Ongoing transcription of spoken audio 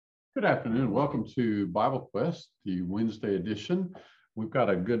Good afternoon. Welcome to Bible Quest, the Wednesday edition. We've got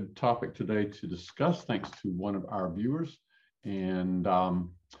a good topic today to discuss, thanks to one of our viewers. And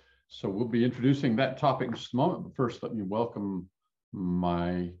so we'll be introducing that topic in just a moment. But first, let me welcome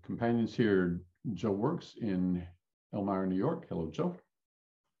my companions here, Joe Works in Elmira, New York. Hello, Joe.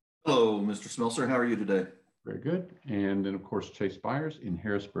 Hello, Mr. Smelser. How are you today? Very good. And then, of course, Chase Byers in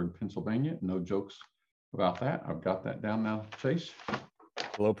Harrisburg, Pennsylvania. No jokes about that. I've got that down now, Chase.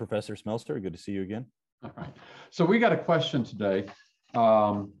 Hello, Professor Smelser. Good to see you again. All right. So we got a question today,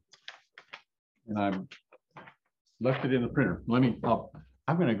 and I left it in the printer.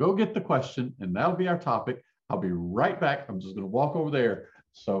 I'm going to go get the question, and that'll be our topic. I'll be right back. I'm just going to walk over there.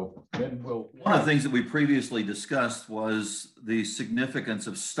 So then we'll. One of the things that we previously discussed was the significance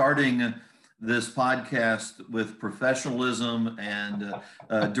of starting this podcast with professionalism and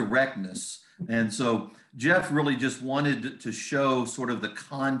directness. And so Jeff really just wanted to show sort of the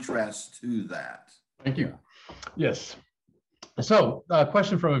contrast to that. Thank you. Yes. So a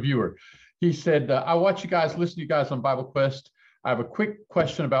question from a viewer. He said, I watch you guys, listen to you guys on Bible Quest. I have a quick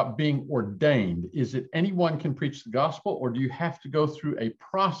question about being ordained. Is it anyone can preach the gospel, or do you have to go through a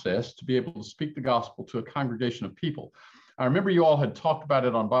process to be able to speak the gospel to a congregation of people? I remember you all had talked about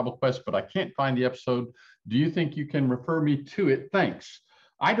it on Bible Quest, but I can't find the episode. Do you think you can refer me to it? Thanks.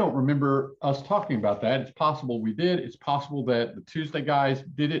 I don't remember us talking about that. It's possible we did. It's possible that the Tuesday guys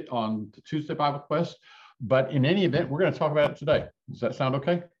did it on the Tuesday Bible Quest. But in any event, we're going to talk about it today. Does that sound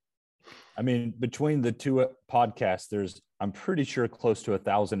okay? I mean, between the two podcasts, I'm pretty sure close to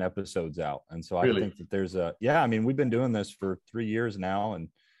 1,000 episodes out. And so Really? I think that we've been doing this for 3 years now, and,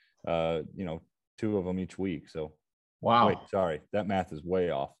 2 of them each week. So, wow. Wait, sorry, that math is way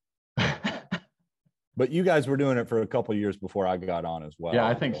off. But you guys were doing it for a couple of years before I got on as well. Yeah,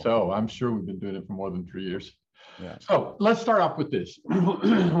 I think so. I'm sure we've been doing it for more than 3 years. Yeah. So let's start off with this.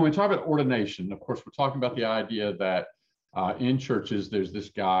 When we talk about ordination, of course, we're talking about the idea that in churches, there's this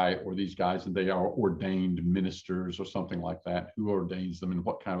guy or these guys, and they are ordained ministers or something like that. Who ordains them and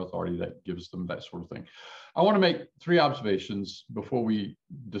what kind of authority that gives them, that sort of thing. I want to make 3 observations before we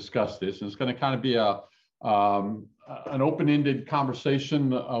discuss this. And it's going to kind of be an open-ended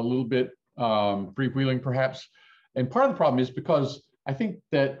conversation, a little bit freewheeling perhaps. And part of the problem is because I think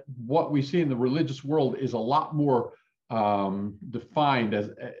that what we see in the religious world is a lot more defined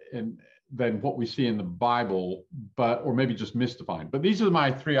than what we see in the Bible, or maybe just misdefined. But these are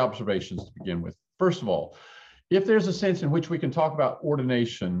my 3 observations to begin with. First of all, if there's a sense in which we can talk about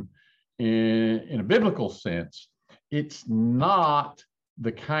ordination in a biblical sense, it's not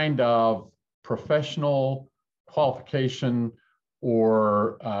the kind of professional qualification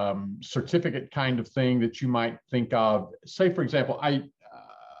or certificate kind of thing that you might think of. Say, for example,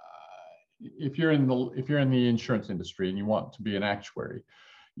 if you're in the insurance industry and you want to be an actuary,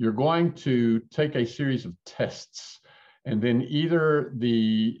 you're going to take a series of tests, and then either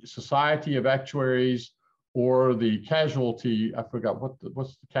the Society of Actuaries or the Casualty, I forgot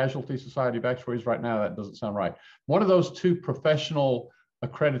what's the Casualty Society of Actuaries right now. That doesn't sound right. One of those 2 professional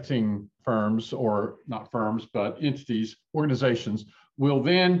accrediting firms, or not firms, but entities, organizations, will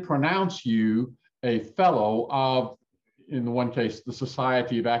then pronounce you a fellow of, in the one case, the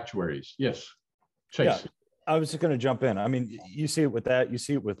Society of Actuaries. Yes, Chase. Yeah, I was just going to jump in. I mean, you see it with that, you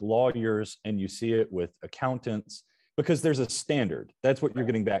see it with lawyers, and you see it with accountants, because there's a standard. That's what you're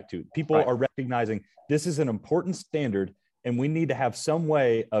getting back to. People are recognizing this is an important standard, and we need to have some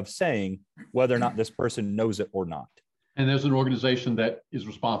way of saying whether or not this person knows it or not. And there's an organization that is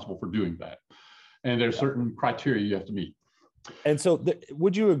responsible for doing that. And there's certain criteria you have to meet. And so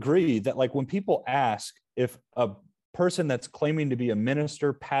would you agree that, like, when people ask if a person that's claiming to be a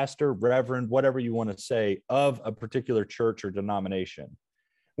minister, pastor, reverend, whatever you want to say, of a particular church or denomination,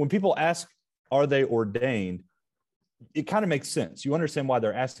 when people ask, are they ordained, it kind of makes sense. You understand why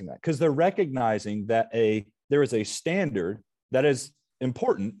they're asking that, because they're recognizing that there is a standard that is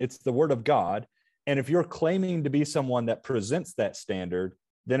important. It's the word of God. And if you're claiming to be someone that presents that standard,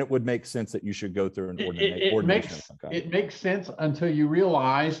 then it would make sense that you should go through an ordination. It makes sense until you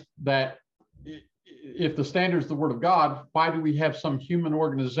realize that if the standard is the word of God, why do we have some human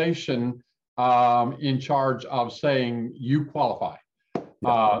organization in charge of saying you qualify?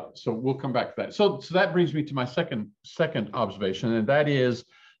 So we'll come back to that. So that brings me to my second observation, and that is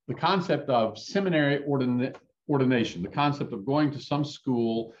the concept of seminary ordination, the concept of going to some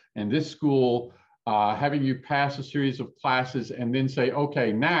school, and this school having you pass a series of classes and then say,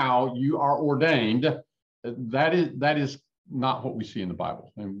 okay, now you are ordained. That is not what we see in the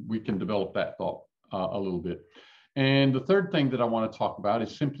Bible, and we can develop that thought a little bit. And the third thing that I want to talk about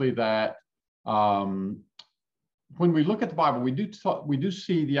is simply that when we look at the Bible, we do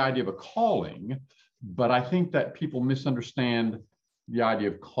see the idea of a calling, but I think that people misunderstand the idea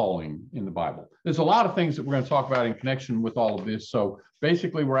of calling in the Bible. There's a lot of things that we're going to talk about in connection with all of this. So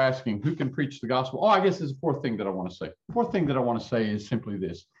basically, we're asking who can preach the gospel. Oh, I guess there's a fourth thing that I want to say. The fourth thing that I want to say is simply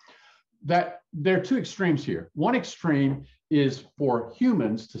this, that there are two extremes here. One extreme is for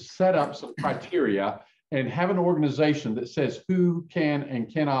humans to set up some criteria and have an organization that says who can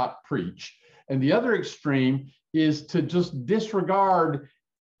and cannot preach. And the other extreme is to just disregard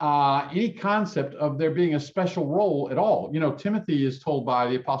any concept of there being a special role at all. You know, Timothy is told by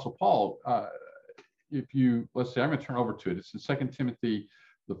the Apostle Paul, let's see, I'm going to turn over to it. It's in 2 Timothy,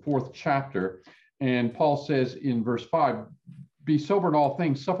 the 4th chapter. And Paul says in verse 5, be sober in all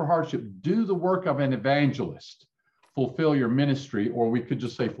things, suffer hardship, do the work of an evangelist, fulfill your ministry, or we could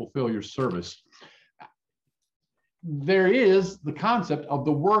just say fulfill your service. There is the concept of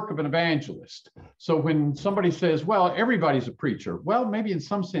the work of an evangelist. So when somebody says, well, everybody's a preacher, well, maybe in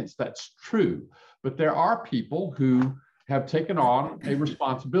some sense that's true, but there are people who have taken on a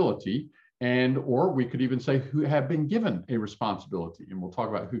responsibility, and or we could even say who have been given a responsibility, and we'll talk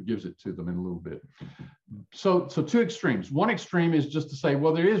about who gives it to them in a little bit. So two extremes. One extreme is just to say,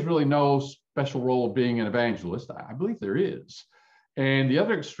 well, there is really no special role of being an evangelist. I believe there is. And the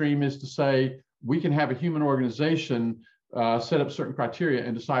other extreme is to say, we can have a human organization set up certain criteria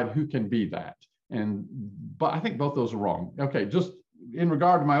and decide who can be that. But I think both those are wrong. Okay, just in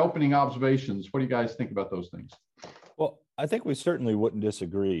regard to my opening observations, what do you guys think about those things? Well, I think we certainly wouldn't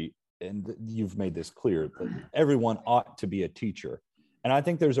disagree, and you've made this clear, that everyone ought to be a teacher. And I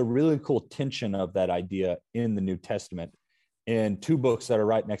think there's a really cool tension of that idea in the New Testament in two books that are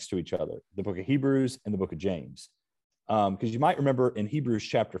right next to each other, the book of Hebrews and the book of James. Because you might remember in Hebrews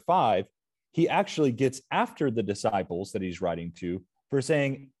chapter 5, he actually gets after the disciples that he's writing to for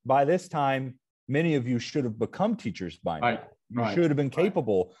saying, by this time, many of you should have become teachers by now. You should have been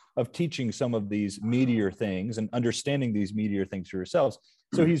capable of teaching some of these meatier things and understanding these meatier things for yourselves.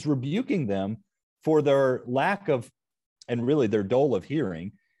 So he's rebuking them for their lack of, and really their dull of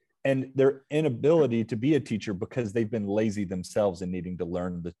hearing, and their inability to be a teacher because they've been lazy themselves and needing to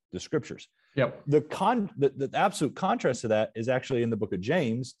learn the scriptures. Yep. The absolute contrast to that is actually in the book of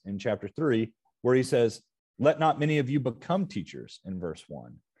James in chapter 3, where he says, let not many of you become teachers in verse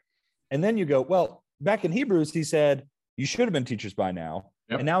 1. And then you go, well, back in Hebrews, he said, you should have been teachers by now.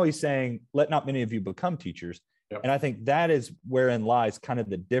 Yep. And now he's saying, let not many of you become teachers. Yep. And I think that is wherein lies kind of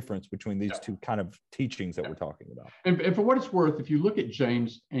the difference between these two kind of teachings that we're talking about. And for what it's worth, if you look at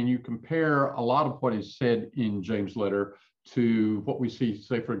James and you compare a lot of what is said in James' letter to what we see,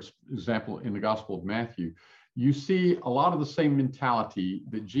 say, for example, in the Gospel of Matthew, you see a lot of the same mentality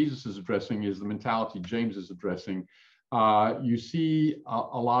that Jesus is addressing is the mentality James is addressing. You see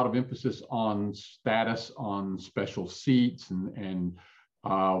a lot of emphasis on status, on special seats, and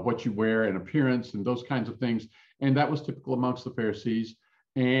what you wear and appearance and those kinds of things. And that was typical amongst the Pharisees.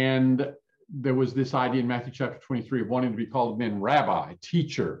 And there was this idea in Matthew chapter 23 of wanting to be called men rabbi,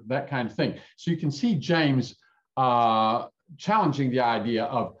 teacher, that kind of thing. So you can see James challenging the idea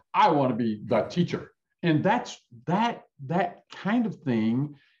of, I want to be the teacher. And that kind of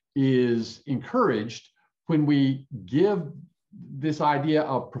thing is encouraged when we give this idea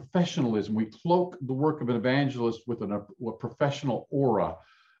of professionalism. We cloak the work of an evangelist with a professional aura.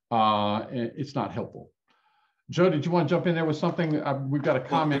 It's not helpful. Joe, did you want to jump in there with something? We've got a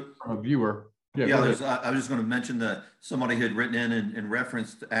comment from a viewer. Yeah, I was just going to mention that somebody had written in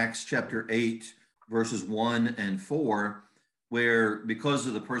reference to Acts chapter 8, verses 1 and 4, where because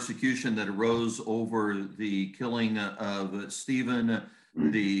of the persecution that arose over the killing of Stephen,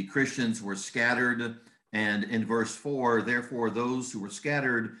 the Christians were scattered. And in verse 4, therefore, those who were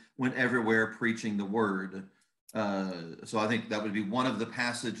scattered went everywhere preaching the word. So I think that would be one of the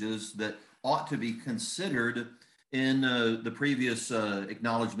passages that ought to be considered in the previous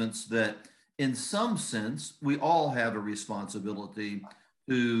acknowledgments that in some sense, we all have a responsibility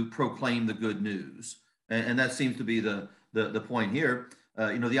to proclaim the good news. And that seems to be the point here.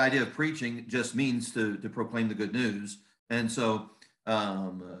 The idea of preaching just means to proclaim the good news. And so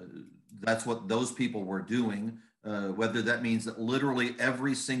that's what those people were doing. Whether that means that literally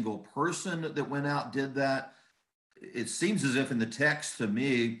every single person that went out did that, it seems as if in the text to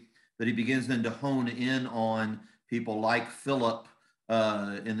me that he begins then to hone in on people like Philip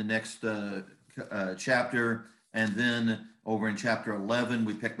in the next chapter. And then over in chapter 11,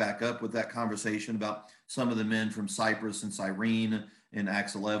 we pick back up with that conversation about some of the men from Cyprus and Cyrene in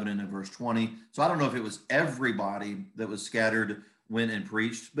Acts 11 and in verse 20. So I don't know if it was everybody that was scattered went and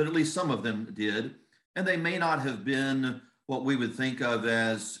preached, but at least some of them did. And they may not have been what we would think of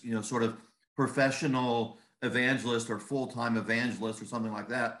as, sort of professional evangelist or full-time evangelist or something like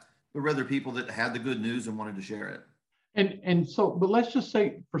that, but rather people that had the good news and wanted to share it. And so, but let's just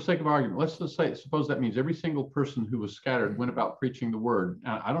say, for sake of argument, let's just say, suppose that means every single person who was scattered went about preaching the word.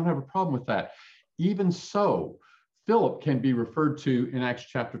 I don't have a problem with that. Even so, Philip can be referred to in Acts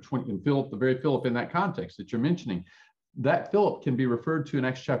chapter 20, and Philip, the very Philip in that context that you're mentioning, that Philip can be referred to in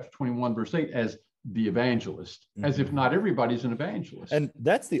Acts chapter 21, verse 8 as the evangelist, as if not everybody's an evangelist. And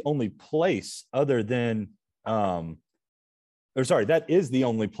that's the only place other than, that is the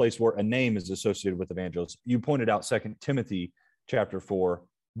only place where a name is associated with evangelist. You pointed out 2 Timothy chapter 4,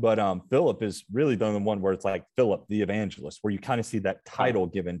 but Philip is really the only one where it's like Philip the evangelist, where you kind of see that title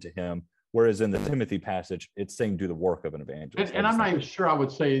given to him. Whereas in the Timothy passage, it's saying do the work of an evangelist. And I'm not even sure I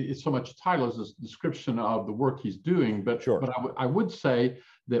would say it's so much a title as a description of the work he's doing, but, sure. But I would say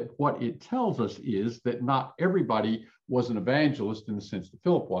that what it tells us is that not everybody was an evangelist in the sense that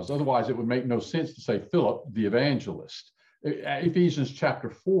Philip was. Otherwise, it would make no sense to say Philip the evangelist. Ephesians chapter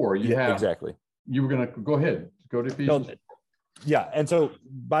 4, you have exactly. You were going to go ahead, go to Ephesians. No, yeah, and so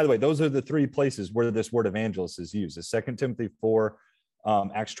by the way, those are the three places where this word evangelist is used: is 2 Timothy 4,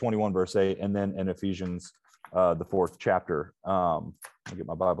 Acts 21 verse 8, and then in Ephesians the 4th chapter. I'll get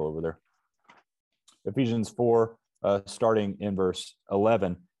my Bible over there. Ephesians 4, starting in verse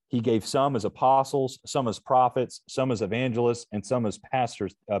 11. He gave some as apostles, some as prophets, some as evangelists, and some as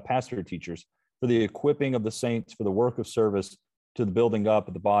pastors, pastor teachers, for the equipping of the saints, for the work of service, to the building up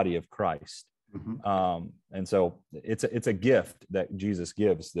of the body of Christ. Mm-hmm. And so it's a gift that Jesus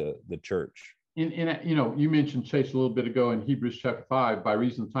gives the church. You mentioned, Chase, a little bit ago in Hebrews chapter 5, by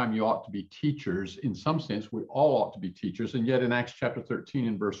reason of time, you ought to be teachers. In some sense, we all ought to be teachers. And yet in Acts chapter 13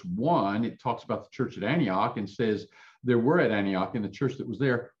 and verse 1, it talks about the church at Antioch and says there were at Antioch, in the church that was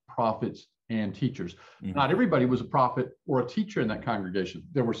there, prophets and teachers. Mm-hmm. Not everybody was a prophet or a teacher in that congregation.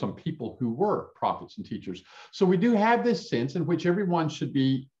 There were some people who were prophets and teachers. So we do have this sense in which everyone should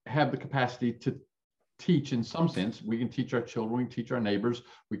have the capacity to teach in some sense. We can teach our children, we can teach our neighbors,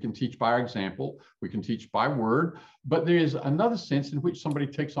 we can teach by our example, we can teach by word, but there is another sense in which somebody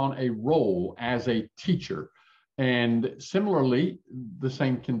takes on a role as a teacher. And similarly, the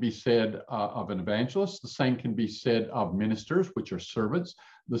same can be said of an evangelist, the same can be said of ministers, which are servants,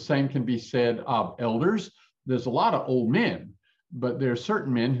 the same can be said of elders. There's a lot of old men, but there are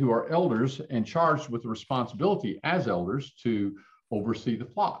certain men who are elders and charged with the responsibility as elders to oversee the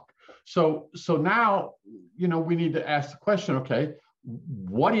flock. So now, we need to ask the question, okay,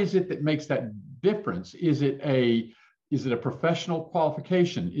 what is it that makes that difference? Is it a professional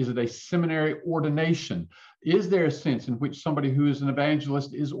qualification? Is it a seminary ordination? Is there a sense in which somebody who is an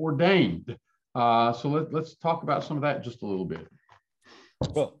evangelist is ordained? So let's talk about some of that just a little bit.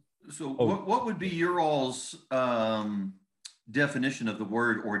 What would be your all's definition of the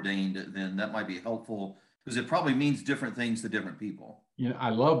word ordained then? That might be helpful, because it probably means different things to different people.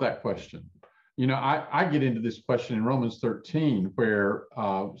 I love that question. I get into this question in Romans 13, where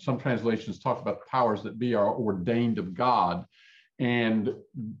some translations talk about the powers that be are ordained of God, and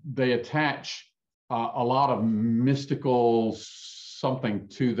they attach a lot of mystical something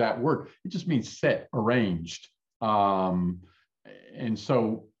to that word. It just means set, arranged. And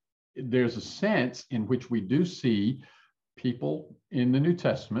so there's a sense in which we do see people in the New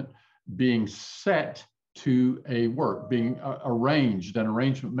Testament being set to a work, being arranged, an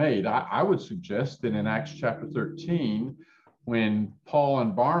arrangement made. I would suggest that in Acts chapter 13, when Paul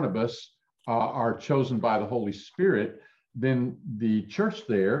and Barnabas are chosen by the Holy Spirit, then the church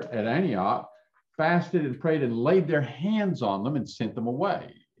there at Antioch fasted and prayed and laid their hands on them and sent them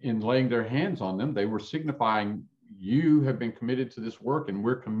away. In laying their hands on them, they were signifying, you have been committed to this work and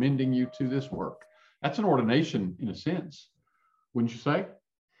we're commending you to this work. That's an ordination in a sense, wouldn't you say?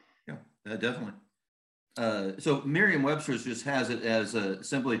 Yeah, definitely. So Merriam-Webster just has it as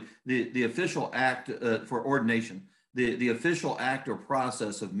simply the official act for ordination, the official act or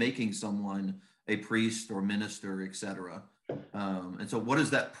process of making someone a priest or minister, etc. And so what is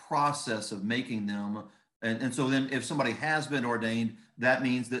that process of making them? And so then if somebody has been ordained, that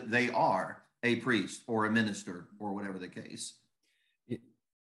means that they are a priest or a minister or whatever the case.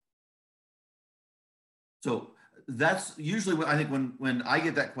 So that's usually what I think when I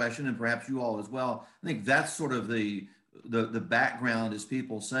get that question, and perhaps you all as well, I think that's sort of the background is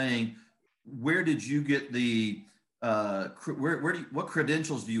people saying, where did you get what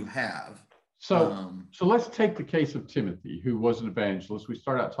credentials do you have? So let's take the case of Timothy, who was an evangelist. We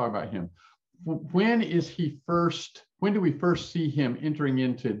started out talking about him. When do we first see him entering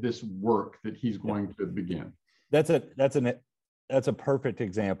into this work that he's going to begin? That's an That's a perfect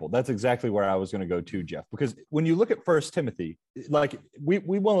example. That's exactly where I was going to go to, Jeff, because when you look at First Timothy, like we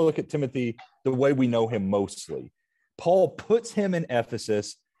want to look at Timothy the way we know him mostly. Paul puts him in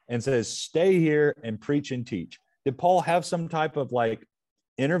Ephesus and says, stay here and preach and teach. Did Paul have some type of like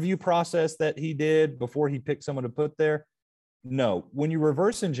interview process that he did before he picked someone to put there? No. When you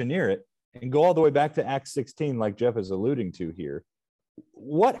reverse engineer it and go all the way back to Acts 16, like Jeff is alluding to here,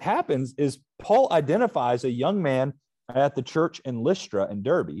 what happens is Paul identifies a young man at the church in Lystra and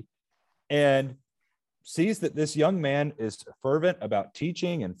Derbe and sees that this young man is fervent about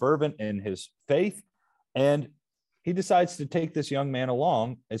teaching and fervent in his faith. And he decides to take this young man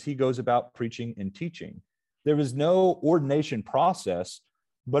along as he goes about preaching and teaching. There was no ordination process,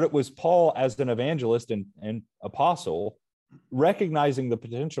 but it was Paul as an evangelist and apostle recognizing the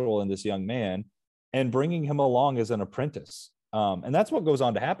potential in this young man and bringing him along as an apprentice. And that's what goes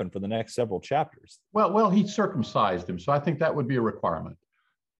on to happen for the next several chapters. Well, he circumcised him, so I think that would be a requirement.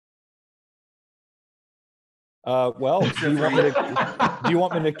 Well, do you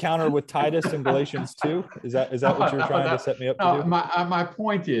want me to counter with Titus in Galatians 2? Is that what you're trying to set me up to do? My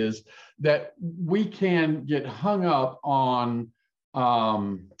point is that we can get hung up on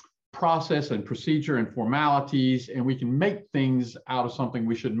process and procedure and formalities, and we can make things out of something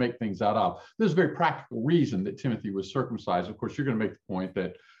we should make things out of. There's a very practical reason that Timothy was circumcised. Of course, you're going to make the point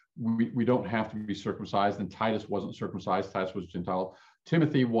that we don't have to be circumcised, and Titus wasn't circumcised. Titus was Gentile.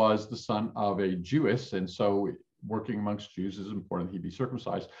 Timothy was the son of a Jewess, and so working amongst Jews is important he be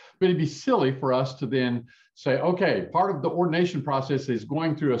circumcised. But it'd be silly for us to then say, okay, part of the ordination process is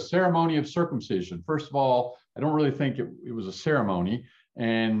going through a ceremony of circumcision. First of all, I don't really think it was a ceremony.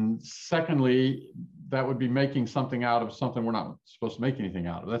 And secondly, that would be making something out of something we're not supposed to make anything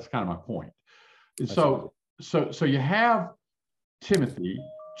out of. That's kind of my point. So you have Timothy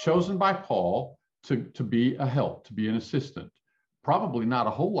chosen by Paul to be a help, to be an assistant. Probably not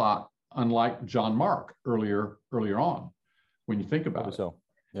a whole lot unlike John Mark earlier on, when you think about it. So,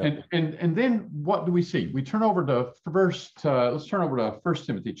 yeah. And then what do we see? We turn over to let's turn over to 1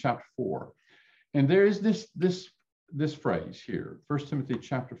 Timothy chapter 4. And there is this phrase here, 1 Timothy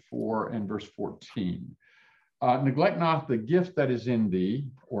chapter 4 and verse 14. Neglect not the gift that is in thee,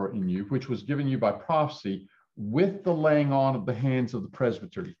 or in you, which was given you by prophecy, with the laying on of the hands of the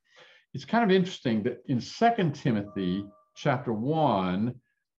presbytery. It's kind of interesting that in 2 Timothy chapter 1,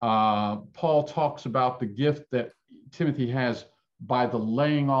 Paul talks about the gift that Timothy has by the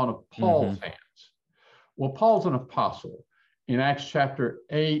laying on of Paul's hands. Well, Paul's an apostle. In Acts chapter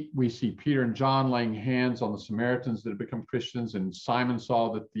 8, we see Peter and John laying hands on the Samaritans that had become Christians, and Simon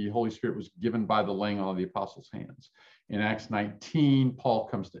saw that the Holy Spirit was given by the laying on of the apostles' hands. In Acts 19, Paul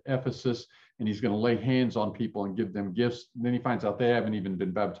comes to Ephesus, and he's going to lay hands on people and give them gifts. And then he finds out they haven't even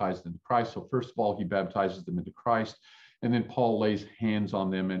been baptized into Christ. So first of all, he baptizes them into Christ, and then Paul lays hands on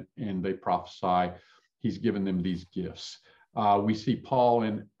them and they prophesy. He's given them these gifts. We see Paul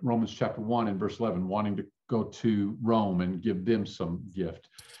in Romans chapter 1 and verse 11 wanting to go to Rome and give them some gift.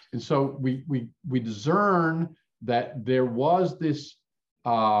 And so we discern that there was this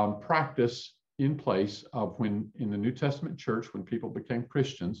practice in place of when in the New Testament church, when people became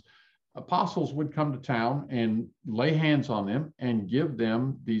Christians, apostles would come to town and lay hands on them and give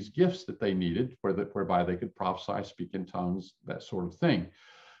them these gifts that they needed, whereby they could prophesy, speak in tongues, that sort of thing.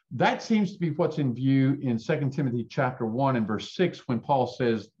 That seems to be what's in view in 2 Timothy chapter 1 and verse 6, when Paul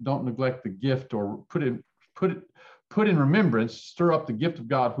says, don't neglect the gift, or put in remembrance, stir up the gift of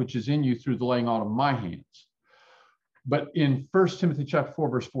God, which is in you through the laying on of my hands. But in 1 Timothy chapter 4,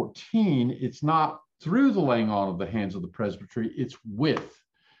 verse 14, it's not through the laying on of the hands of the presbytery, it's with,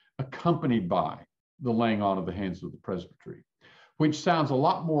 accompanied by the laying on of the hands of the presbytery, which sounds a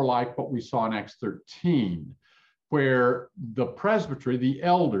lot more like what we saw in Acts 13, where the presbytery, the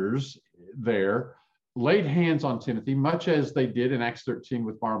elders there, laid hands on Timothy, much as they did in Acts 13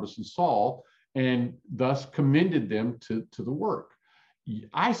 with Barnabas and Saul, and thus commended them to the work.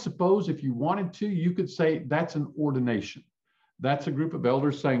 I suppose if you wanted to, you could say that's an ordination. That's a group of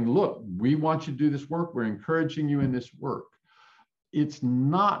elders saying, look, we want you to do this work. We're encouraging you in this work. It's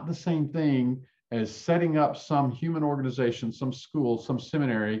not the same thing as setting up some human organization, some school, some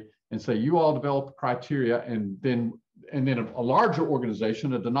seminary, and say, you all develop criteria, and then a larger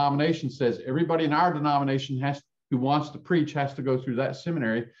organization, a denomination, says everybody in our denomination who wants to preach has to go through that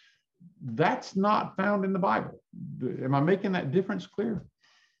seminary. That's not found in the Bible. Am I making that difference clear?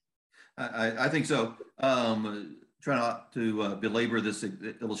 I think so. Try not to belabor this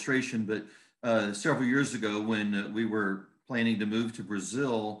illustration, but several years ago when we were planning to move to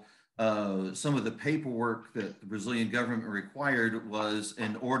Brazil, some of the paperwork that the Brazilian government required was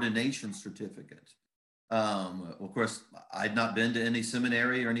an ordination certificate. Of course, I'd not been to any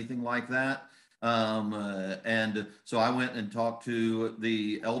seminary or anything like that. And so I went and talked to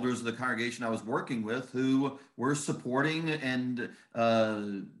the elders of the congregation I was working with, who were supporting and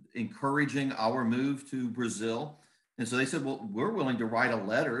encouraging our move to Brazil. And so they said, well, we're willing to write a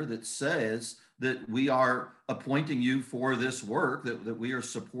letter that says that we are appointing you for this work, that we are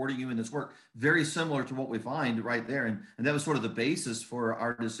supporting you in this work, very similar to what we find right there. And that was sort of the basis for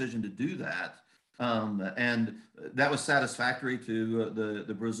our decision to do that. And that was satisfactory to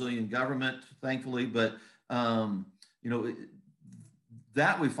the Brazilian government, thankfully. But, that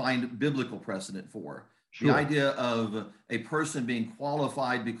we find biblical precedent for. Sure. The idea of a person being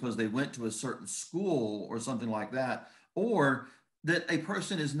qualified because they went to a certain school or something like that, or that a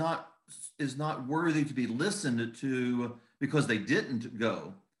person is not worthy to be listened to because they didn't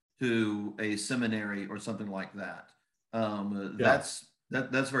go to a seminary or something like that. That's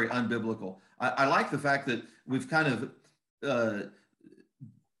very unbiblical. I like the fact that we've kind of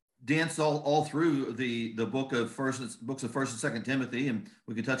danced all through the books of First and Second Timothy, and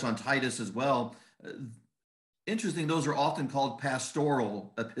we could touch on Titus as well. Interesting, those are often called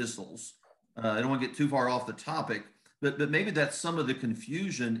pastoral epistles. I don't want to get too far off the topic, but maybe that's some of the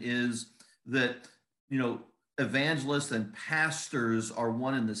confusion, is that evangelists and pastors are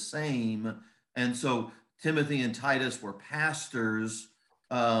one and the same, and so Timothy and Titus were pastors,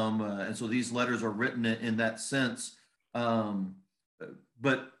 and so these letters are written in that sense.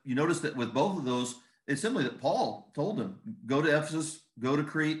 But you notice that with both of those, it's simply that Paul told them, go to Ephesus, go to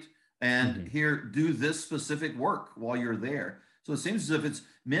Crete, and here, do this specific work while you're there. So it seems as if it's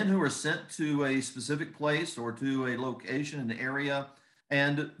men who are sent to a specific place or to a location, an area,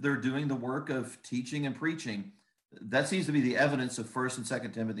 and they're doing the work of teaching and preaching. That seems to be the evidence of First and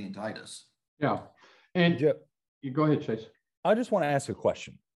Second Timothy and Titus. Yeah. And you go ahead, Chase. I just want to ask a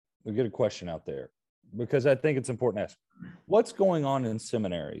question. We'll get a question out there because I think it's important to ask. What's going on in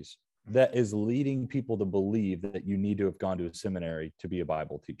seminaries that is leading people to believe that you need to have gone to a seminary to be a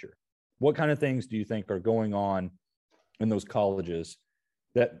Bible teacher? What kind of things do you think are going on in those colleges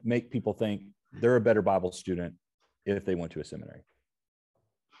that make people think they're a better Bible student if they went to a seminary?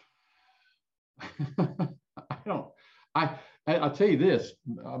 I'll tell you this.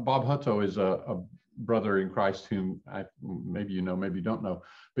 Bob Hutto is a brother in Christ whom maybe you know, maybe you don't know,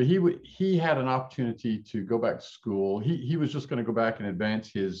 but he had an opportunity to go back to school. He was just going to go back and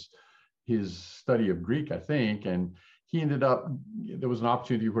advance his study of Greek, I think, and he ended up, there was an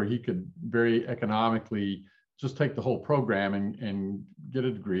opportunity where he could very economically just take the whole program and get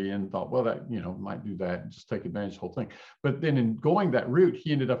a degree, and thought, well, that, might do that and just take advantage of the whole thing. But then in going that route,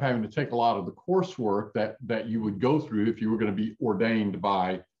 he ended up having to take a lot of the coursework that you would go through if you were going to be ordained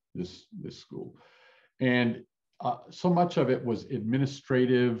by this school. And so much of it was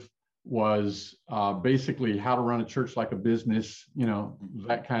administrative, was basically how to run a church like a business,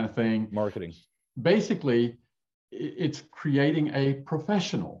 that kind of thing. Marketing. Basically, it's creating a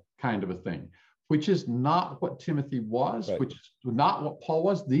professional kind of a thing, which is not what Timothy was, right, which is not what Paul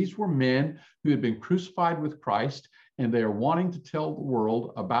was. These were men who had been crucified with Christ, and they are wanting to tell the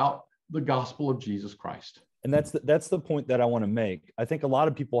world about the gospel of Jesus Christ. And that's the point that I want to make. I think a lot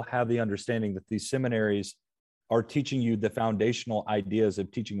of people have the understanding that these seminaries are teaching you the foundational ideas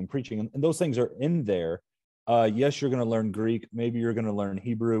of teaching and preaching, and those things are in there. Yes, you're going to learn Greek. Maybe you're going to learn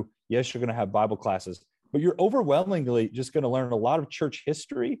Hebrew. Yes, you're going to have Bible classes, but you're overwhelmingly just going to learn a lot of church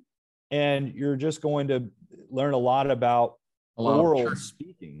history, and you're just going to learn a lot about oral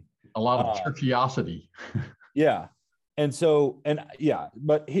speaking. A lot of churchiosity. Yeah.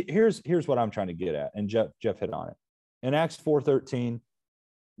 But here's what I'm trying to get at, and Jeff hit on it. In Acts 4:13,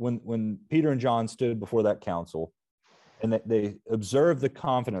 when Peter and John stood before that council, and they observed the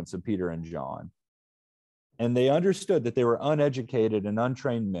confidence of Peter and John, and they understood that they were uneducated and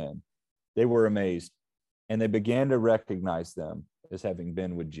untrained men, they were amazed, and they began to recognize them as having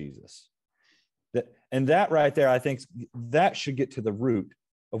been with Jesus. That right there, I think that should get to the root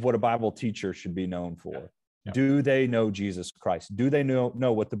of what a Bible teacher should be known for. Yeah. Do they know Jesus Christ? Do they know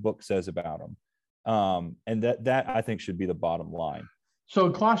what the book says about him? And that I think should be the bottom line. So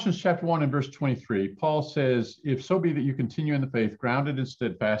in Colossians chapter 1 and verse 23, Paul says, if so be that you continue in the faith, grounded and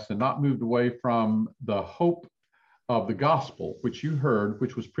steadfast, and not moved away from the hope of the gospel, which you heard,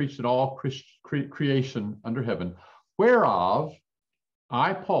 which was preached in all creation under heaven, whereof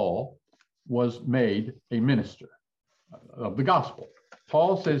I, Paul, was made a minister of the gospel.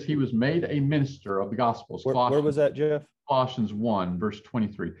 Paul says he was made a minister of the gospel. Where was that, Jeff? Colossians 1, verse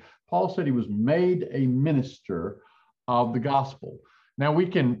 23. Paul said he was made a minister of the gospel. Now we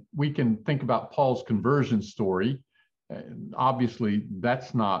can think about Paul's conversion story. Obviously,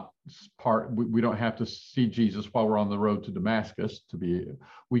 that's not part. We don't have to see Jesus while we're on the road to Damascus to be.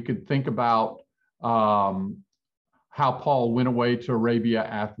 We could think about how Paul went away to Arabia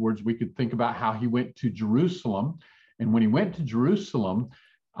afterwards. We could think about how he went to Jerusalem. And when he went to Jerusalem,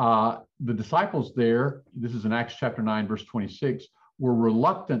 the disciples there, this is in Acts chapter 9, verse 26, were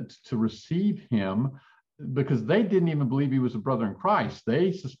reluctant to receive him because they didn't even believe he was a brother in Christ.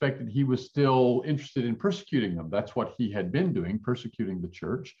 They suspected he was still interested in persecuting them. That's what he had been doing, persecuting the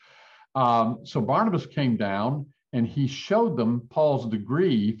church. So Barnabas came down and he showed them Paul's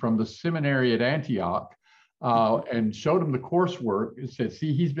degree from the seminary at Antioch and showed them the coursework. It said,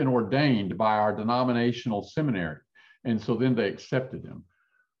 see, he's been ordained by our denominational seminary. And so then they accepted him.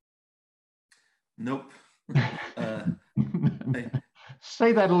 Nope.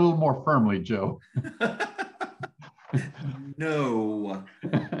 Say that a little more firmly, Joe. No.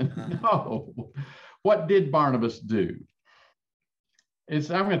 No. What did Barnabas do? I'm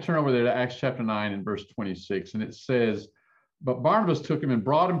going to turn over there to Acts chapter 9 and verse 26. And it says, but Barnabas took him and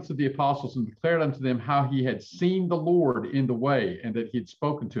brought him to the apostles and declared unto them how he had seen the Lord in the way and that he had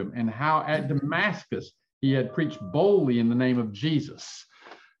spoken to him, and how at Damascus he had preached boldly in the name of Jesus.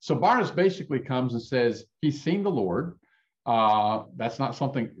 So Barnabas basically comes and says he's seen the Lord. That's not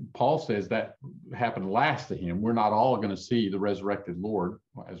something Paul says that happened last to him. We're not all going to see the resurrected Lord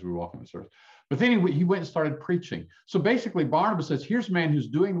as we walk in this earth. But then he went and started preaching. So basically Barnabas says, here's a man who's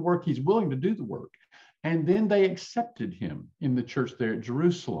doing the work. He's willing to do the work. And then they accepted him in the church there at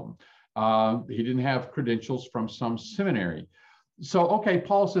Jerusalem. He didn't have credentials from some seminary. So, okay,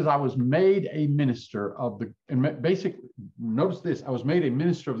 Paul says, I was made a minister of the, and basically, notice this, I was made a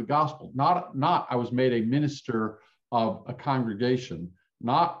minister of the gospel, not I was made a minister of a congregation,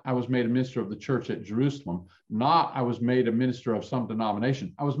 not I was made a minister of the church at Jerusalem, not I was made a minister of some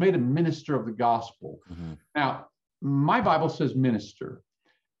denomination. I was made a minister of the gospel. Mm-hmm. Now, my Bible says minister.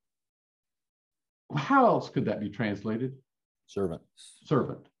 How else could that be translated? Servant.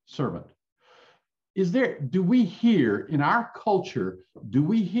 Servant. Servant. Do we hear in our culture, do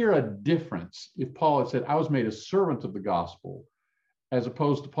we hear a difference if Paul had said, I was made a servant of the gospel, as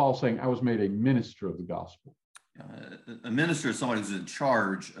opposed to Paul saying, I was made a minister of the gospel? A minister is somebody who's in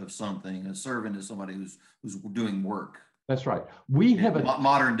charge of something. A servant is somebody who's doing work. That's right. We have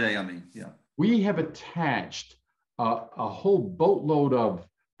modern day, I mean, yeah. We have attached a whole boatload of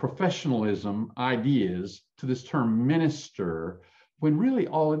professionalism ideas to this term minister, when really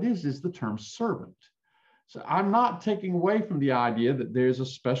all it is the term servant. So I'm not taking away from the idea that there's a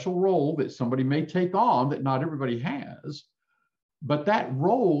special role that somebody may take on that not everybody has, but that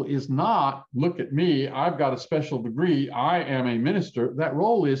role is not, look at me, I've got a special degree, I am a minister. That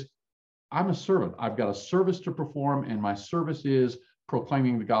role is, I'm a servant. I've got a service to perform, and my service is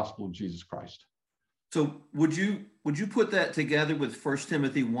proclaiming the gospel of Jesus Christ. So would you put that together with 1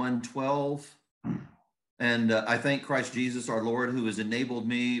 Timothy 1:12? And I thank Christ Jesus, our Lord, who has enabled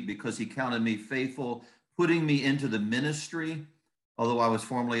me because he counted me faithful, putting me into the ministry, although I was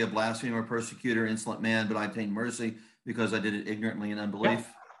formerly a blasphemer, persecutor, insolent man, but I obtained mercy because I did it ignorantly in unbelief.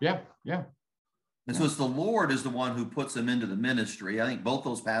 Yeah. And so it's the Lord is the one who puts them into the ministry. I think both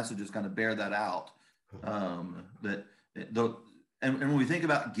those passages kind of bear that out. And when we think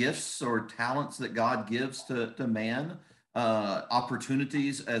about gifts or talents that God gives to man,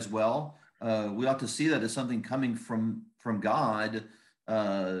 opportunities as well, we ought to see that as something coming from God,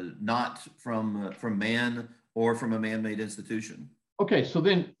 not from man or from a man-made institution. Okay, so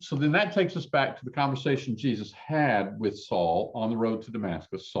then that takes us back to the conversation Jesus had with Saul on the road to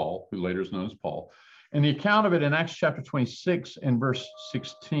Damascus, Saul, who later is known as Paul. And the account of it in Acts chapter 26 and verse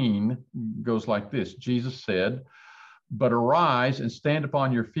 16 goes like this. Jesus said, but arise and stand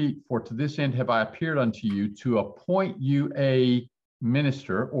upon your feet, for to this end have I appeared unto you, to appoint you a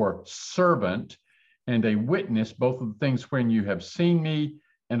minister or servant and a witness, both of the things wherein you have seen me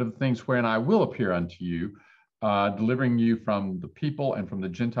and of the things wherein I will appear unto you, delivering you from the people and from the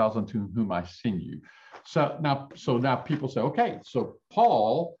Gentiles unto whom I send you. So now people say, okay, so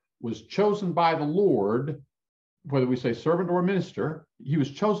Paul was chosen by the Lord, whether we say servant or minister, he was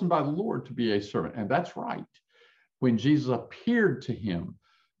chosen by the Lord to be a servant. And that's right. When Jesus appeared to him,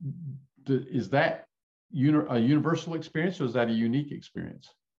 is that a universal experience or is that a unique experience?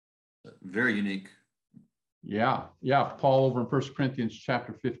 Very unique. Yeah. Paul over in 1 Corinthians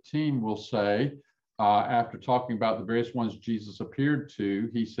chapter 15 will say, after talking about the various ones Jesus appeared to,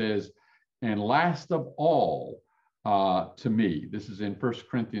 he says, and last of all to me, this is in 1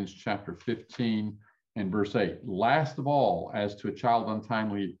 Corinthians chapter 15 and verse 8, last of all, as to a child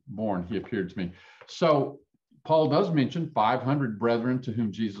untimely born, he appeared to me. So Paul does mention 500 brethren to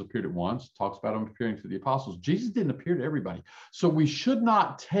whom Jesus appeared at once, talks about him appearing to the apostles. Jesus didn't appear to everybody. So we should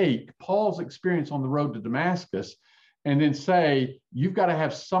not take Paul's experience on the road to Damascus and then say, you've got to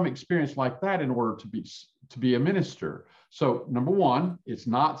have some experience like that in order to be a minister. So number one, it's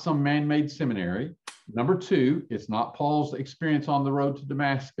not some man-made seminary. Number two, it's not Paul's experience on the road to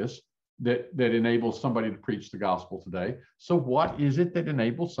Damascus that enables somebody to preach the gospel today. So what is it that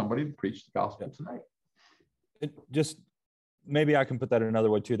enables somebody to preach the gospel today? It just, maybe I can put that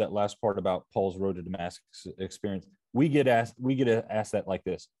another way too, that last part about Paul's road to Damascus experience. We get asked that like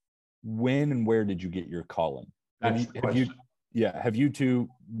this: when and where did you get your calling? Have you two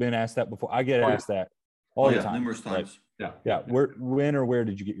been asked that before? I get asked that all the time, numerous times. Right? Yeah. When or where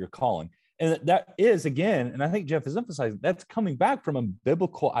did you get your calling? And that is, again, and I think Jeff is emphasizing, that's coming back from a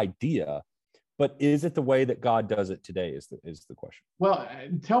biblical idea, but is it the way that God does it today is the question. Well,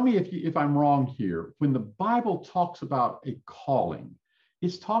 tell me if I'm wrong here. When the Bible talks about a calling,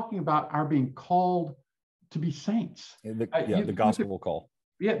 it's talking about our being called to be saints. The gospel call.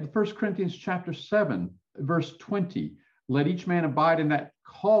 Yeah, the 1 Corinthians chapter 7, verse 20. Let each man abide in that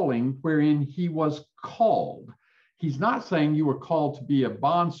calling wherein he was called. He's not saying you were called to be a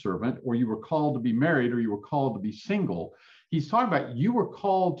bondservant, or you were called to be married, or you were called to be single. He's talking about you were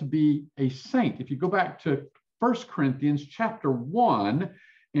called to be a saint. If you go back to 1 Corinthians chapter 1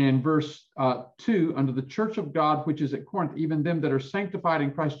 and verse 2, under the church of God, which is at Corinth, even them that are sanctified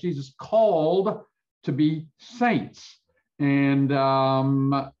in Christ Jesus, called to be saints. And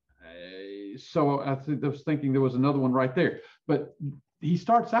so I was thinking there was another one right there. But he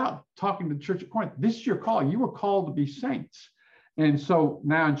starts out talking to the church at Corinth. This is your calling. You were called to be saints. And so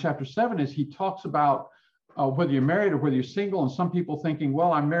now in chapter 7, as he talks about whether you're married or whether you're single, and some people thinking,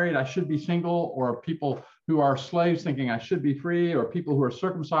 well, I'm married, I should be single, or people who are slaves thinking I should be free, or people who are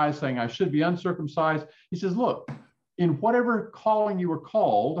circumcised saying I should be uncircumcised. He says, look, in whatever calling you were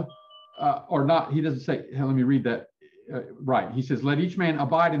called, or not, he doesn't say, let me read that right. He says, let each man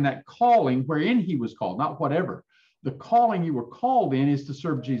abide in that calling wherein he was called, not whatever. The calling you were called in is to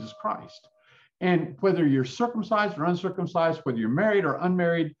serve Jesus Christ. And whether you're circumcised or uncircumcised, whether you're married or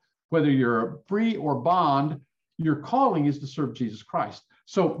unmarried, whether you're free or bond, your calling is to serve Jesus Christ.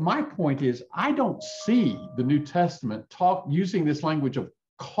 So my point is, I don't see the New Testament using this language of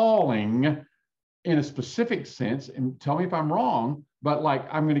calling in a specific sense, and tell me if I'm wrong, but like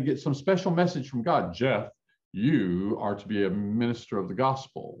I'm going to get some special message from God. Jeff, you are to be a minister of the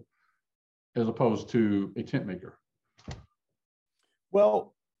gospel, as opposed to a tent maker.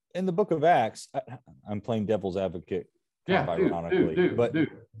 Well, in the book of Acts, I'm playing devil's advocate, ironically, but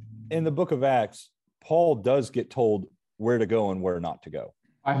in the book of Acts, Paul does get told where to go and where not to go.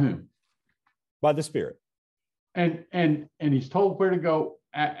 By whom? By the Spirit. And he's told where to go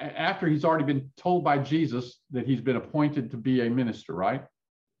after he's already been told by Jesus that he's been appointed to be a minister, right?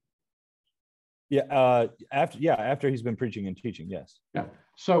 Yeah. After he's been preaching and teaching, yes. Yeah.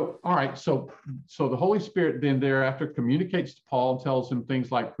 So, all right. So the Holy Spirit then thereafter communicates to Paul and tells him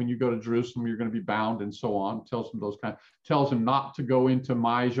things like, when you go to Jerusalem, you're going to be bound and so on. Tells him not to go into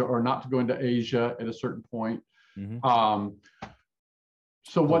Mysia or not to go into Asia at a certain point. Mm-hmm.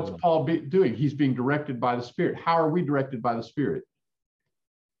 So what's Paul doing? He's being directed by the Spirit. How are we directed by the Spirit?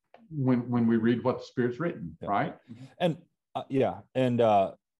 When we read what the Spirit's written, right? And I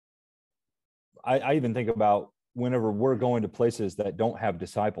even think about whenever we're going to places that don't have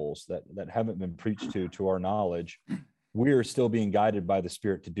disciples, that haven't been preached to our knowledge, we are still being guided by the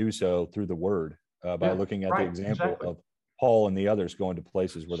Spirit to do so through the Word, by looking at the example of Paul and the others going to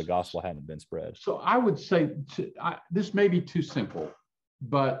places where the gospel hadn't been spread. So I would say, this may be too simple,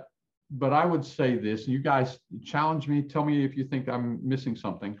 but I would say this, and you guys challenge me, tell me if you think I'm missing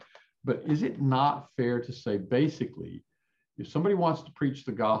something, but is it not fair to say, basically, if somebody wants to preach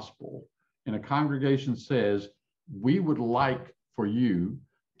the gospel and a congregation says, we would like for you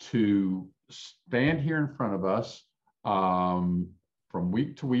to stand here in front of us from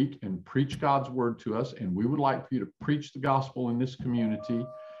week to week and preach God's word to us, and we would like for you to preach the gospel in this community,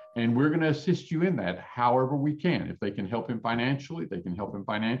 and we're going to assist you in that however we can. If they can help him financially, they can help him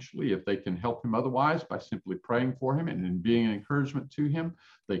financially. If they can help him otherwise by simply praying for him and in being an encouragement to him,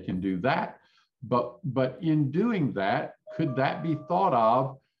 they can do that. But in doing that, could that be thought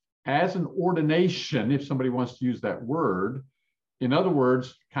of as an ordination, if somebody wants to use that word? In other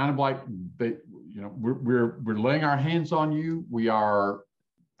words, kind of like we're laying our hands on you. We are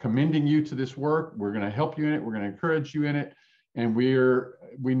commending you to this work. We're going to help you in it. We're going to encourage you in it. And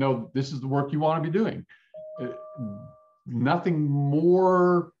we know this is the work you want to be doing. Nothing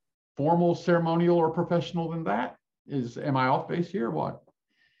more formal, ceremonial, or professional than that. Am I off base here or what?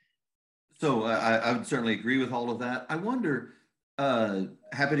 So I would certainly agree with all of that. I wonder,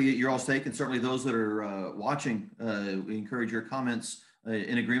 happy to get your all's take, and certainly those that are watching, we encourage your comments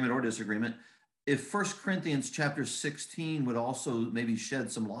in agreement or disagreement. If First Corinthians chapter 16 would also maybe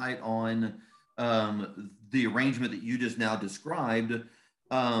shed some light on the arrangement that you just now described,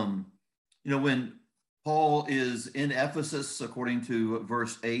 when Paul is in Ephesus, according to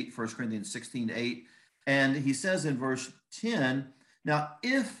verse 8, 1 Corinthians 16:8, and he says in verse 10, now,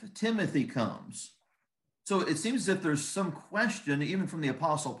 if Timothy comes, so it seems as if there's some question, even from the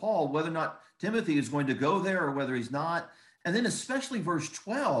Apostle Paul, whether or not Timothy is going to go there or whether he's not. And then especially verse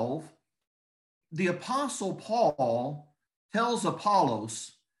 12, the Apostle Paul tells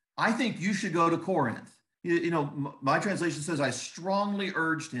Apollos, I think you should go to Corinth. My translation says, I strongly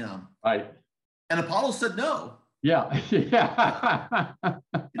urged him. Right. And Apollos said no. Yeah. Yeah.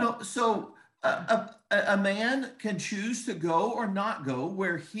 So a man can choose to go or not go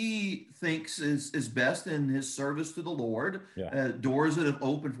where he thinks is best in his service to the Lord, doors that have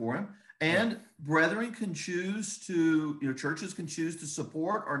opened for him. And brethren can choose to, churches can choose to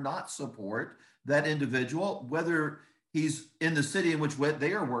support or not support that individual, whether he's in the city in which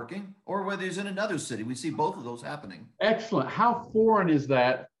they are working or whether he's in another city. We see both of those happening. Excellent. How foreign is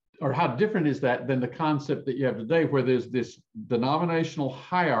that, or how different is that than the concept that you have today, where there's this denominational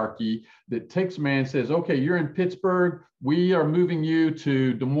hierarchy that takes a man and says, okay, you're in Pittsburgh, we are moving you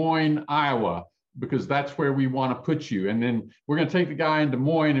to Des Moines, Iowa, because that's where we want to put you. And then we're going to take the guy in Des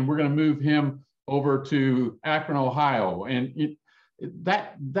Moines and we're going to move him over to Akron, Ohio. And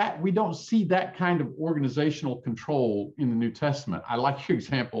that we don't see that kind of organizational control in the New Testament. I like your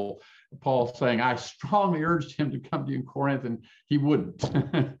example, Paul saying, I strongly urged him to come to you in Corinth, and he wouldn't.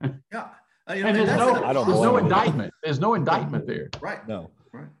 Yeah. And there's no indictment. There's no indictment there. Right. No.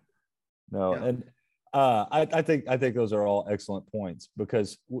 Right. No. Yeah. And I think those are all excellent points,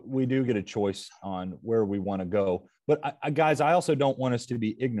 because we do get a choice on where we want to go. But guys, I also don't want us to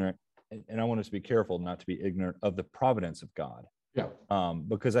be ignorant, and I want us to be careful not to be ignorant of the providence of God. Yeah.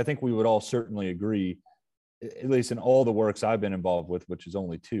 Because I think we would all certainly agree, at least in all the works I've been involved with, which is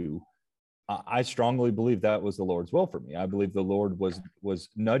only 2, I strongly believe that was the Lord's will for me. I believe the Lord was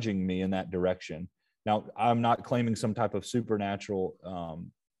nudging me in that direction. Now, I'm not claiming some type of supernatural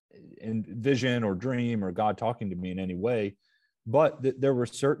vision or dream or God talking to me in any way, but there were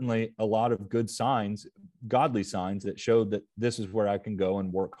certainly a lot of good signs, godly signs, that showed that this is where I can go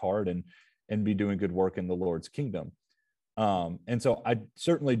and work hard and be doing good work in the Lord's kingdom. And so I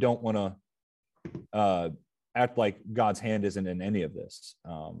certainly don't want to act like God's hand isn't in any of this,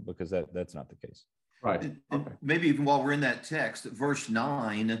 because that's not the case. Right. And maybe even while we're in that text, verse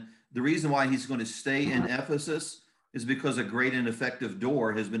 9, the reason why he's going to stay in Ephesus is because a great and effective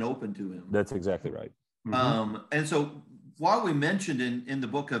door has been opened to him. That's exactly right. Mm-hmm. And so while we mentioned in the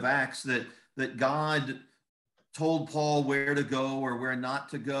book of Acts that God told Paul where to go or where not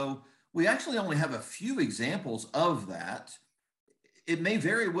to go, we actually only have a few examples of that. It may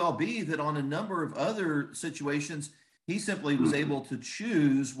very well be that on a number of other situations, he simply was able to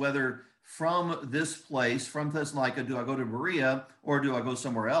choose whether from this place, from Thessalonica, do I go to Berea or do I go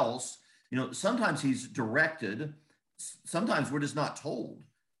somewhere else? Sometimes he's directed, sometimes we're just not told.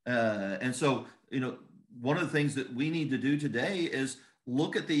 And so, one of the things that we need to do today is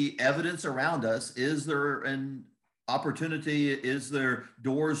look at the evidence around us. Is there an opportunity? Is there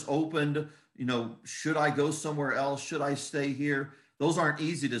doors opened? Should I go somewhere else? Should I stay here? Those aren't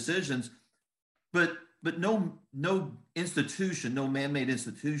easy decisions, but no institution, no man-made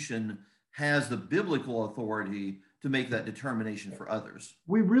institution has the biblical authority to make that determination for others.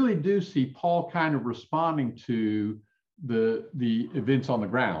 We really do see Paul kind of responding to the events on the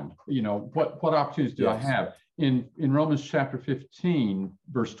ground. What opportunities do I have? In Romans chapter 15,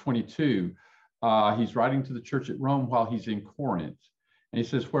 verse 22, he's writing to the church at Rome while he's in Corinth. And he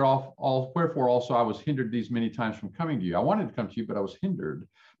says, wherefore also I was hindered these many times from coming to you. I wanted to come to you, but I was hindered.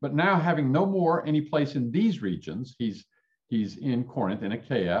 But now, having no more any place in these regions, he's in Corinth, in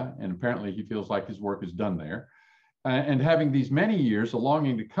Achaia, and apparently he feels like his work is done there. And having these many years, a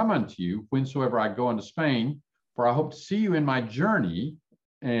longing to come unto you, whensoever I go unto Spain, for I hope to see you in my journey,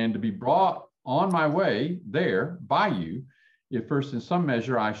 and to be brought on my way there by you, if first in some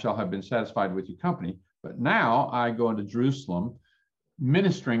measure I shall have been satisfied with your company. But now I go into Jerusalem,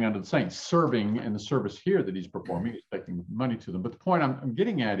 ministering unto the saints, serving in the service here that he's performing, he's taking money to them. But the point I'm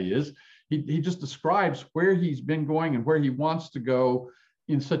getting at is he just describes where he's been going and where he wants to go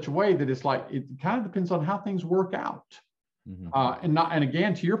in such a way that it's like, it kind of depends on how things work out. Mm-hmm. And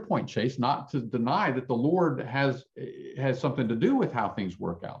again, to your point, Chase, not to deny that the Lord has something to do with how things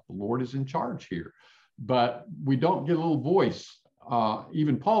work out. The Lord is in charge here, but we don't get a little voice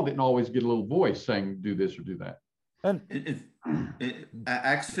even Paul didn't always get a little voice saying, do this or do that. And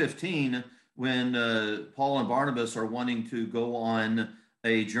Acts 15, when Paul and Barnabas are wanting to go on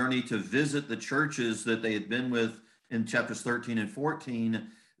a journey to visit the churches that they had been with in chapters 13 and 14,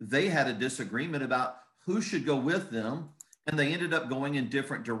 they had a disagreement about who should go with them, and they ended up going in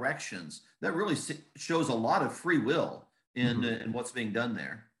different directions. That really shows a lot of free will in what's being done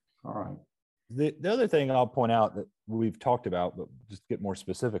there. All right. The other thing I'll point out that we've talked about, but just get more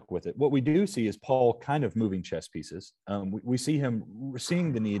specific with it, what we do see is Paul kind of moving chess pieces. We see him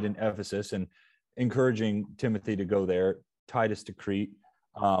seeing the need in Ephesus and encouraging Timothy to go there, Titus to Crete.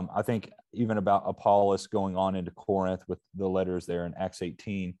 I think even about Apollos going on into Corinth with the letters there in Acts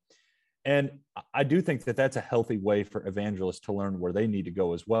 18. And I do think that that's a healthy way for evangelists to learn where they need to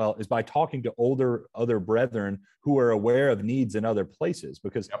go as well, is by talking to other brethren who are aware of needs in other places,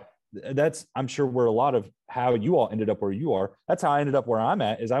 because that's, I'm sure, where a lot of how you all ended up where you are. That's how I ended up where I'm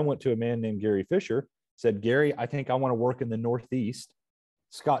at, is I went to a man named Gary Fisher, said, Gary, I think I want to work in the Northeast.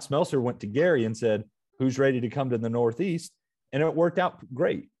 Scott Smelser went to Gary and said, who's ready to come to the Northeast? And it worked out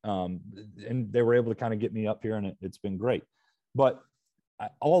great. And they were able to kind of get me up here, and it's been great. But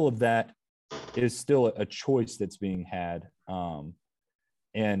all of that is still a choice that's being had,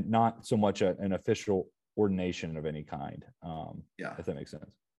 and not so much an official ordination of any kind. If that makes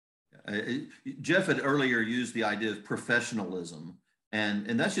sense. Jeff had earlier used the idea of professionalism,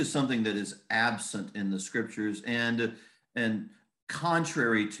 and that's just something that is absent in the scriptures and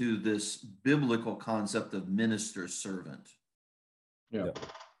contrary to this biblical concept of minister servant. Yeah.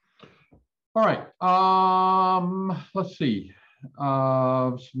 All right. Let's see.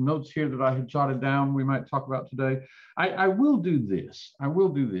 Some notes here that I had jotted down we might talk about today. I will do this. I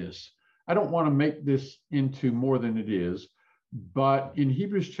don't want to make this into more than it is, but in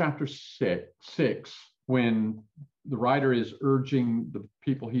Hebrews chapter 6, when the writer is urging the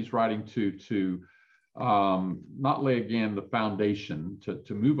people he's writing to not lay again the foundation,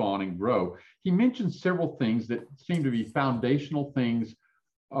 to move on and grow, he mentions several things that seem to be foundational things,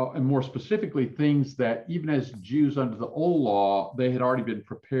 and more specifically, things that even as Jews under the old law, they had already been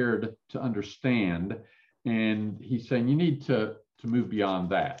prepared to understand. And he's saying you need to move beyond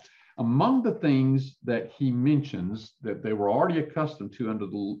that. Among the things that he mentions that they were already accustomed to under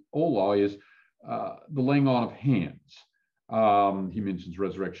the old law is the laying on of hands. He mentions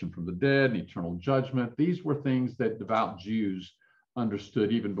resurrection from the dead and eternal judgment. These were things that devout Jews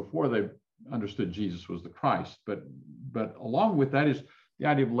understood even before they understood Jesus was the Christ. But along with that is the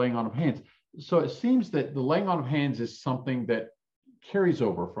idea of laying on of hands. So it seems that the laying on of hands is something that carries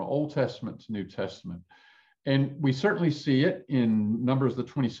over from Old Testament to New Testament. And we certainly see it in Numbers, the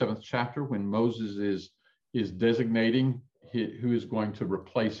 27th chapter, when Moses is designating who is going to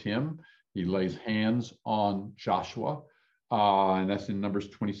replace him. He lays hands on Joshua, and that's in Numbers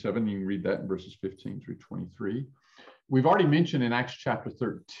 27. You can read that in verses 15 through 23. We've already mentioned in Acts chapter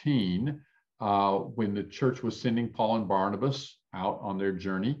 13, when the church was sending Paul and Barnabas out on their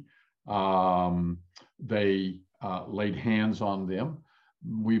journey, they laid hands on them.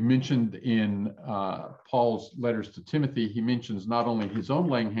 We mentioned in Paul's letters to Timothy, he mentions not only his own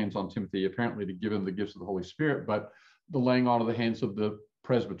laying hands on Timothy, apparently to give him the gifts of the Holy Spirit, but the laying on of the hands of the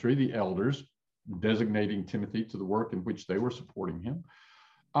presbytery, the elders, designating Timothy to the work in which they were supporting him.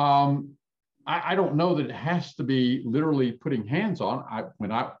 I don't know that it has to be literally putting hands on.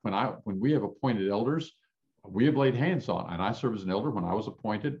 When we have appointed elders, we have laid hands on, and I serve as an elder. When I was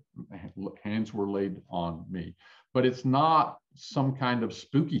appointed, hands were laid on me. But it's not some kind of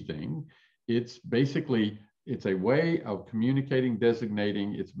spooky thing. It's basically, it's a way of communicating,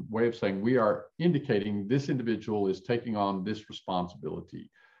 designating. It's a way of saying we are indicating this individual is taking on this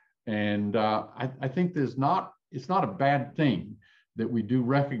responsibility. And I think it's not a bad thing that we do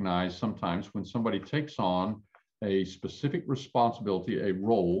recognize sometimes when somebody takes on a specific responsibility, a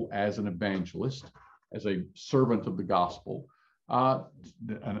role as an evangelist, as a servant of the gospel,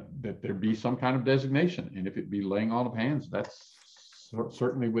 that there be some kind of designation. And if it be laying on of hands, that's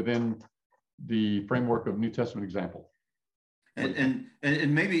certainly within the framework of New Testament example. And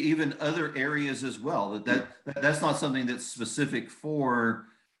maybe even other areas as well. That's not something that's specific for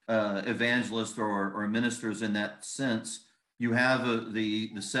evangelists or ministers in that sense. You have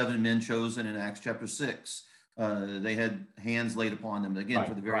the 7 men chosen in Acts chapter 6. They had hands laid upon them, again,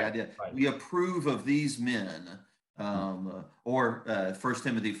 for the very idea. We approve of these men. Or 1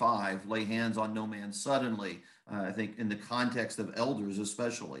 Timothy 5, lay hands on no man suddenly. I think in the context of elders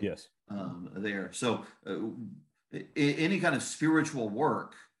especially. Yes. There. So any kind of spiritual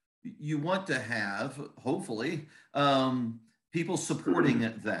work, you want to have, hopefully, people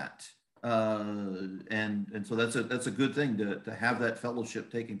supporting that. and so that's a good thing to have that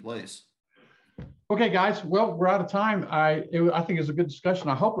fellowship taking place. Okay, guys. Well, we're out of time. I think it was a good discussion.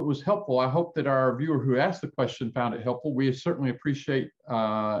 I hope it was helpful. I hope that our viewer who asked the question found it helpful. We certainly appreciate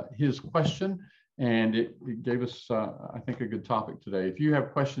his question, and it gave us, I think, a good topic today. If you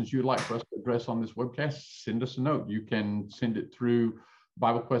have questions you'd like for us to address on this webcast, send us a note. You can send it through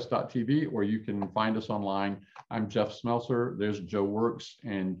BibleQuest.tv, or you can find us online. I'm Jeff Smeltzer. There's Joe Works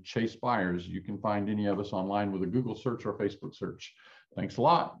and Chase Byers. You can find any of us online with a Google search or Facebook search. Thanks a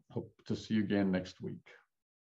lot. Hope to see you again next week.